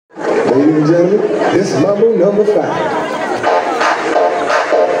Ladies and gentlemen, this is Mambo number 5.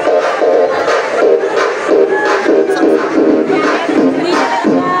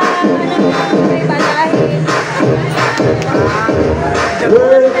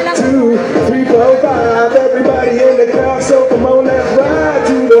 One, two, three, four, five. Everybody in the crowd, so come on, let's ride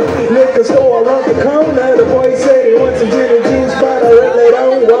to the liquor store around the corner. The boys say they want some gin and juice, but I really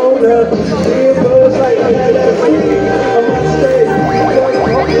don't wanna. It feels like I had that free. I must stay.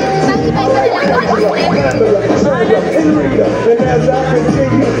 And as I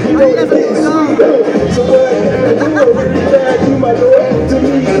continue, you know it's getting sweeter. So what I can do, I really bad to my Lord. To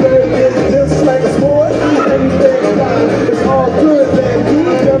me, it's just like a sport. Anything fine, it's all good, man.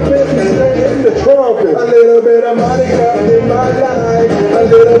 Jump in and stay in the trumpet. A little bit of Monica in my life, a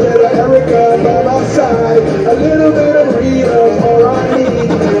little bit of Erica by my side, a little bit of Rita's all I need,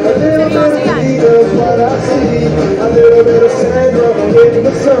 a little bit of Rita's what I see, a little bit of Sandra in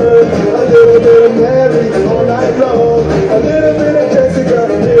the sun, a little bit of Mary all night long, a little bit of Jessica,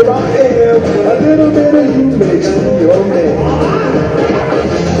 here I am, a little bit of you makes me your man.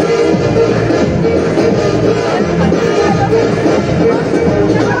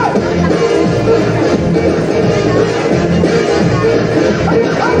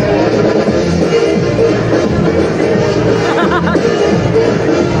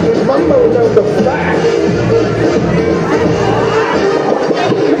 Mambo number 5.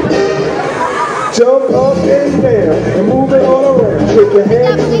 Jump up and down and move it all around. Shake your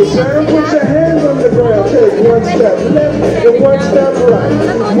hands to the sound, put your hands on the ground. Take one step left and one step right.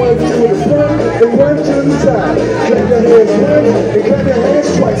 One to the front and one to the side. Clap your hands once and clap your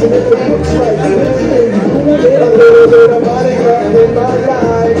hands twice. And if the book's right,